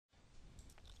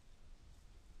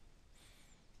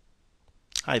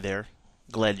Hi there.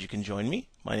 Glad you can join me.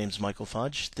 My name is Michael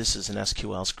Fudge. This is an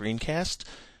SQL screencast.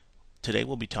 Today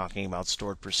we'll be talking about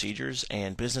stored procedures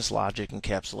and business logic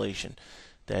encapsulation.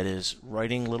 That is,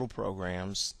 writing little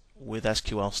programs with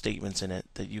SQL statements in it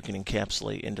that you can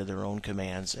encapsulate into their own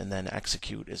commands and then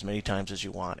execute as many times as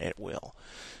you want at will.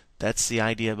 That's the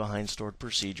idea behind stored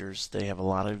procedures. They have a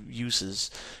lot of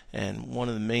uses, and one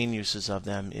of the main uses of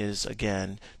them is,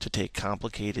 again, to take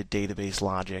complicated database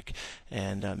logic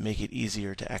and make it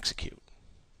easier to execute.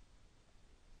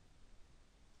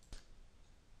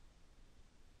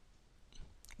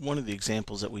 One of the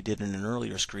examples that we did in an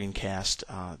earlier screencast,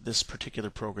 this particular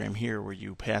program here where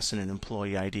you pass in an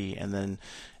employee ID and then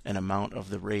an amount of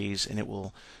the raise, and it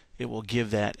will give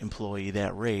that employee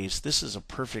that raise. This is a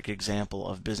perfect example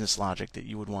of business logic that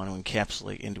you would want to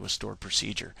encapsulate into a stored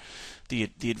procedure. The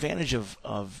advantage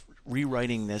of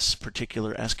rewriting this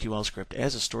particular SQL script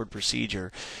as a stored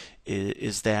procedure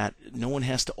is that no one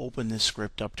has to open this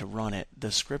script up to run it.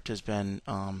 The script has been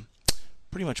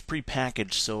pretty much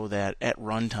pre-packaged so that at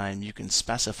runtime you can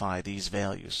specify these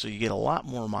values. So you get a lot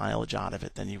more mileage out of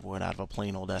it than you would out of a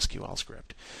plain old SQL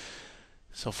script.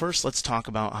 So first, let's talk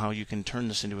about how you can turn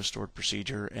this into a stored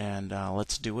procedure, and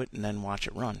let's do it and then watch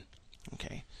it run.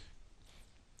 Okay.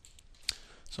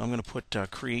 So I'm going to put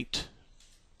create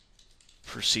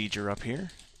procedure up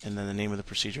here, and then the name of the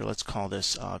procedure, let's call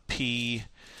this P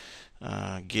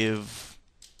give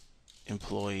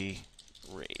employee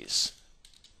raise.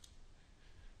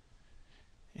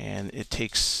 And it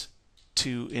takes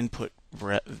two input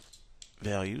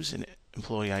values, an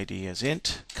employee ID as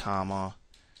int, comma,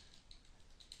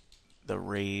 the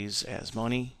raise as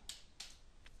money,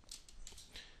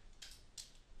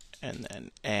 and then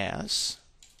as,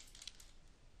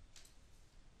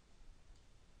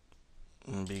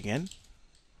 and begin.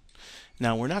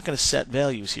 Now we're not going to set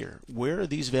values here. Where are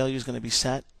these values going to be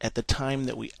set? At the time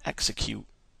that we execute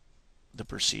the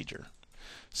procedure.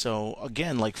 So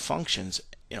again, like functions,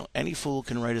 any fool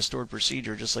can write a stored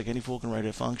procedure just like any fool can write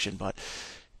a function, but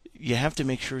you have to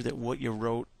make sure that what you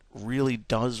wrote really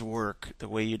does work the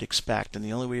way you'd expect, and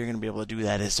the only way you're going to be able to do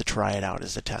that is to try it out,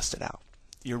 is to test it out.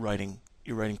 You're writing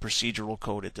procedural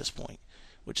code at this point,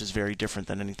 which is very different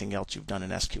than anything else you've done in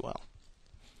SQL.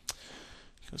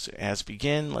 So as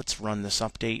begin, let's run this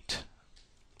update.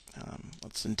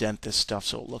 Let's indent this stuff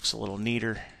so it looks a little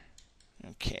neater.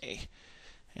 Okay,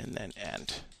 and then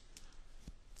end.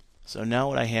 So now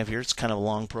what I have here, it's kind of a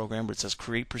long program, but it says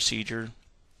create procedure.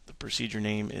 The procedure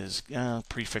name is,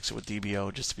 prefix it with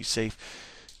DBO just to be safe.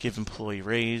 Give employee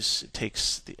raise. It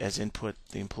takes as input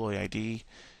the employee ID.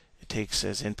 It takes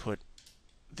as input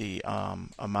the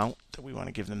amount that we want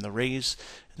to give them the raise.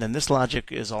 And then this logic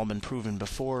has all been proven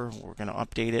before. We're going to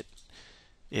update it.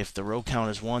 If the row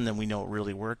count is 1, then we know it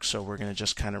really works. So we're going to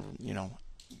just kind of,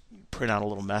 print out a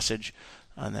little message.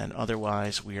 And then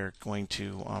otherwise, we are going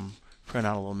to print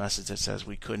out a little message that says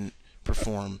we couldn't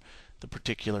perform the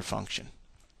particular function.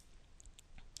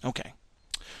 Okay,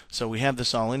 so we have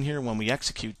this all in here. When we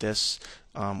execute this,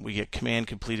 we get command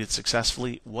completed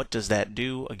successfully. What does that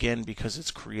do? Again, because it's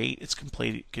create,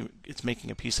 it's making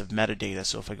a piece of metadata.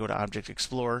 So if I go to Object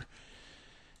Explorer,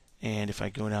 and if I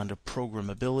go down to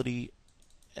programmability,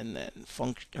 and then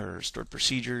stored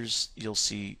procedures, you'll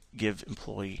see give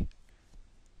employee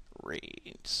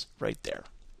raise right there.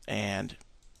 And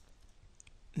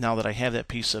now that I have that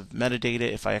piece of metadata,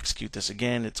 if I execute this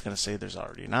again, it's going to say there's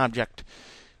already an object,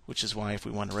 which is why if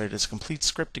we want to write it as a complete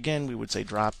script again, we would say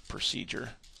drop procedure.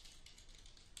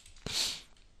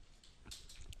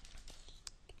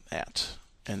 That,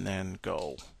 and then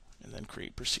go, and then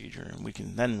create procedure, and we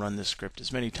can then run this script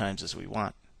as many times as we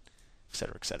want,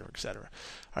 etc., etc., etc.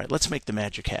 All right, let's make the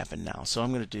magic happen now. So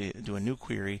I'm going to do a new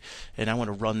query, and I want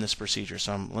to run this procedure.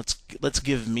 So let's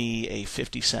give me a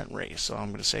 50-cent raise. So I'm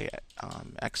going to say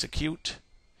execute.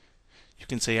 You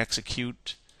can say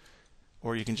execute,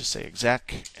 or you can just say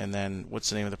exec, and then what's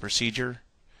the name of the procedure,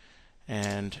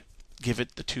 and give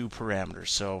it the two parameters.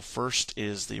 So first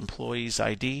is the employee's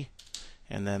ID,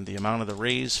 and then the amount of the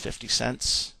raise, 50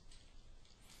 cents,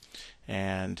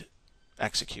 and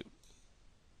execute.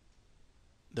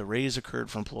 The raise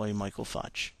occurred for employee Michael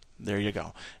Fudge. There you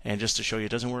go. And just to show you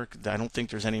it doesn't work, I don't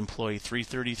think there's any employee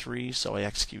 333, so I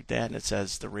execute that, and it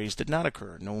says the raise did not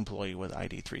occur. No employee with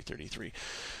ID 333.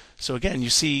 So again, you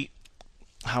see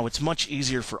how it's much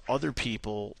easier for other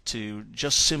people to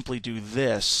just simply do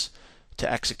this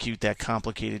to execute that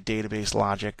complicated database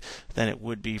logic than it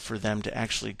would be for them to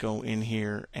actually go in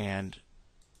here and,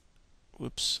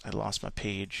 whoops, I lost my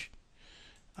page.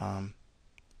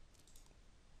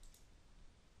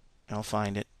 I'll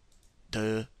find it.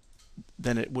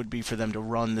 than it would be for them to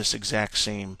run this exact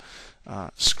same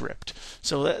script.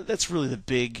 So that's really the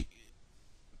big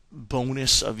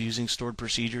bonus of using stored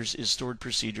procedures. Is stored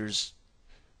procedures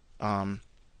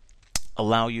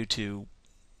allow you to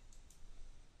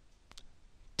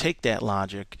take that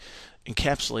logic,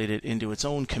 encapsulate it into its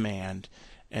own command,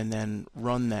 and then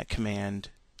run that command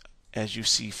as you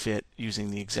see fit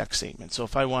using the exec statement. So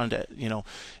if I wanted to,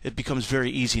 it becomes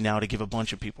very easy now to give a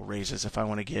bunch of people raises. If I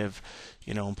want to give,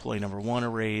 employee number 1 a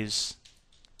raise,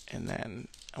 and then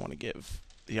I want to give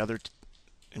the other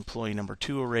employee number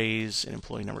 2 a raise, and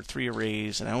employee number 3 a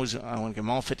raise, and I want to give them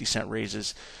all 50-cent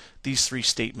raises, these 3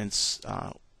 statements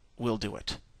will do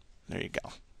it. There you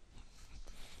go.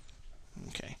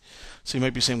 Okay. So you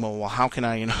might be saying, well, how can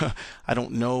I, I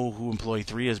don't know who employee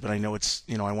 3 is, but I know it's,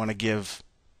 I want to give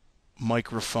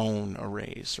microphone a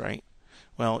raise, right?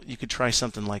 Well, you could try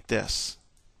something like this.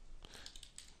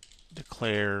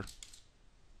 Declare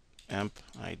emp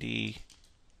ID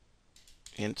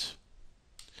int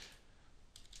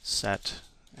set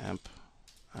emp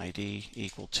ID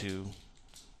equal to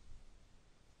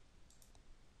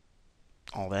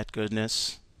all that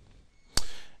goodness,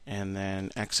 and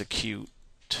then execute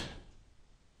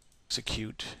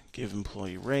give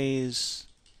employee raise,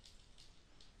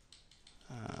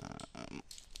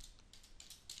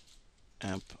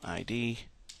 emp ID,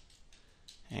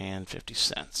 and 50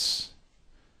 cents.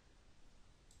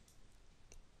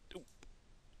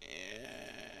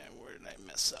 Where did I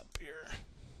mess up here?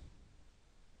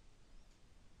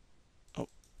 Oh,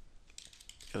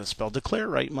 gotta spell declare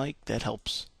right, Mike. That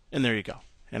helps. And there you go.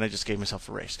 And I just gave myself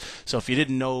a raise. So if you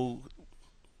didn't know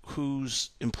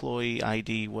whose employee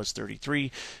ID was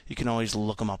 33, you can always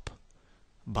look them up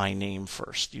by name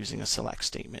first using a select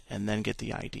statement, and then get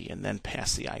the ID, and then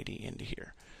pass the ID into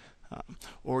here.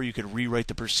 Or you could rewrite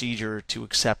the procedure to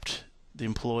accept the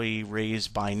employee raise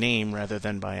by name rather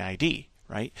than by ID,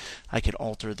 right? I could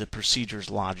alter the procedure's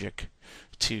logic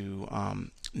to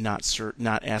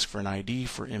not ask for an ID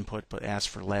for input, but ask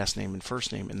for last name and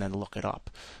first name, and then look it up.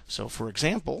 So for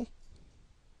example,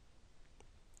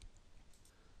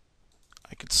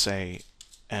 I could say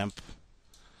emp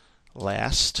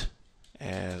last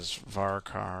as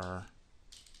varchar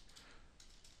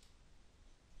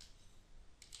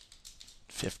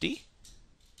 50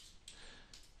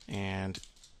 and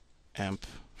emp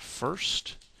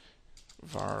first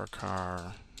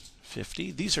varchar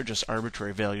 50. These are just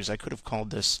arbitrary values. I could have called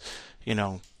this,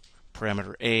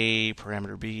 parameter A,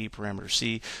 parameter B, parameter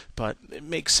C, but it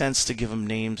makes sense to give them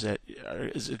names that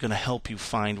is going to help you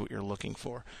find what you're looking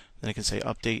for. Then I can say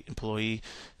update employee,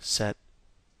 set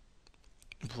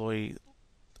employee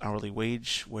hourly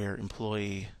wage where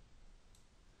employee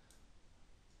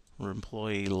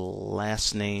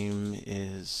last name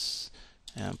is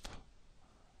emp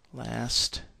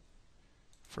last,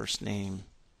 first name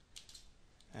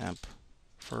emp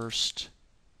first,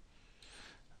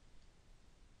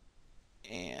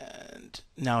 and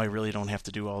now I really don't have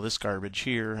to do all this garbage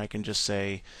here. I can just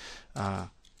say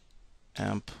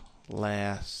emp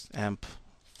last, emp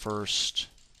first.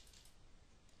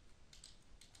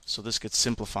 So this gets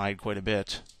simplified quite a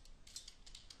bit.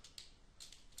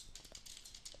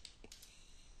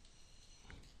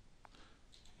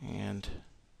 And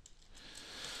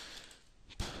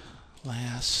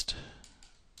last,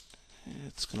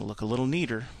 it's going to look a little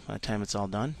neater by the time it's all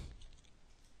done.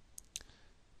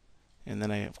 And then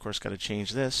I, of course, got to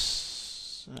change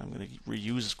this. I'm going to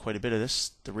reuse quite a bit of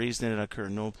this. The raise didn't occur.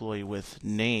 No employee with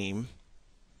name.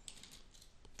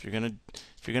 If you're going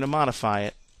to modify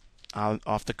it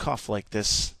off the cuff like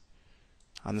this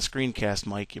on the screencast,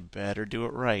 Mike, you better do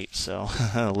it right. So,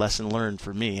 lesson learned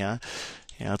for me, huh?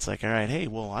 It's like, all right, hey,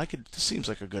 well, this seems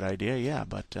like a good idea, yeah,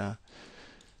 but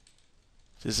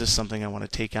is this something I want to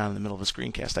take on in the middle of a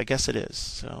screencast? I guess it is.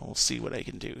 So we'll see what I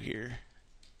can do here.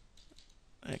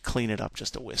 I clean it up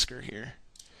just a whisker here.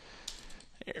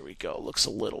 There we go. Looks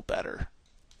a little better.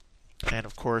 And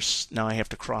of course, now I have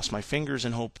to cross my fingers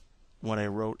and hope what I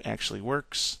wrote actually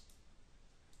works.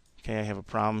 Okay, I have a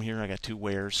problem here. I got 2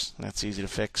 wheres. That's easy to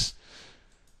fix.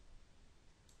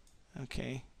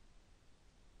 Okay.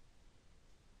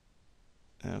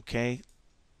 Okay.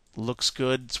 Looks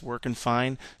good. It's working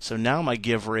fine. So now my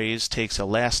give raise takes a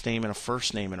last name and a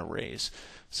first name and a raise.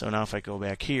 So now if I go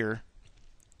back here,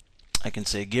 I can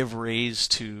say give raise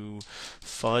to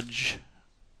Fudge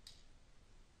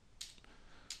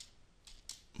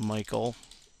Michael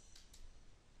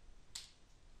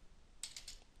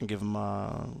and give him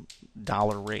a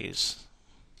 $1 raise.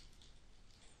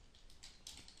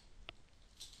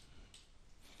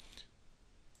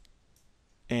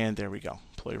 And there we go.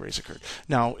 employee raise occurred.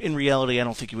 Now, in reality, I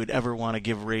don't think you would ever want to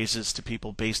give raises to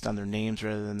people based on their names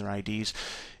rather than their IDs.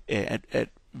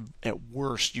 At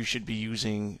worst, you should be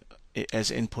using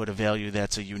as input a value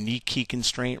that's a unique key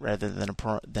constraint rather than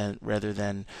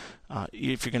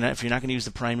if you're not going to use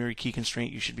the primary key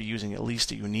constraint, you should be using at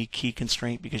least a unique key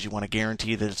constraint, because you want to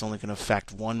guarantee that it's only going to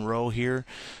affect one row here.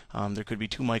 There could be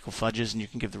two Michael Fudges and you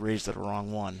can give the raise to the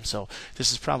wrong one. So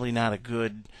this is probably not a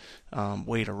good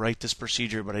way to write this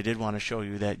procedure, but I did want to show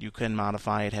you that you can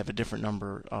modify it, have a different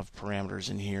number of parameters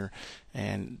in here,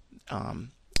 and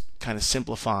kind of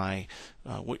simplify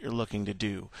what you're looking to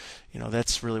do.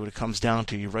 That's really what it comes down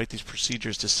to. You write these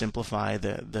procedures to simplify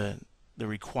the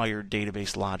required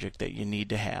database logic that you need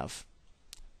to have.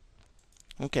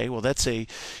 Okay, well, that's a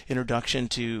introduction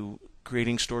to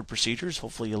creating stored procedures.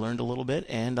 Hopefully you learned a little bit,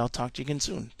 and I'll talk to you again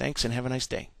soon. Thanks, and have a nice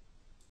day.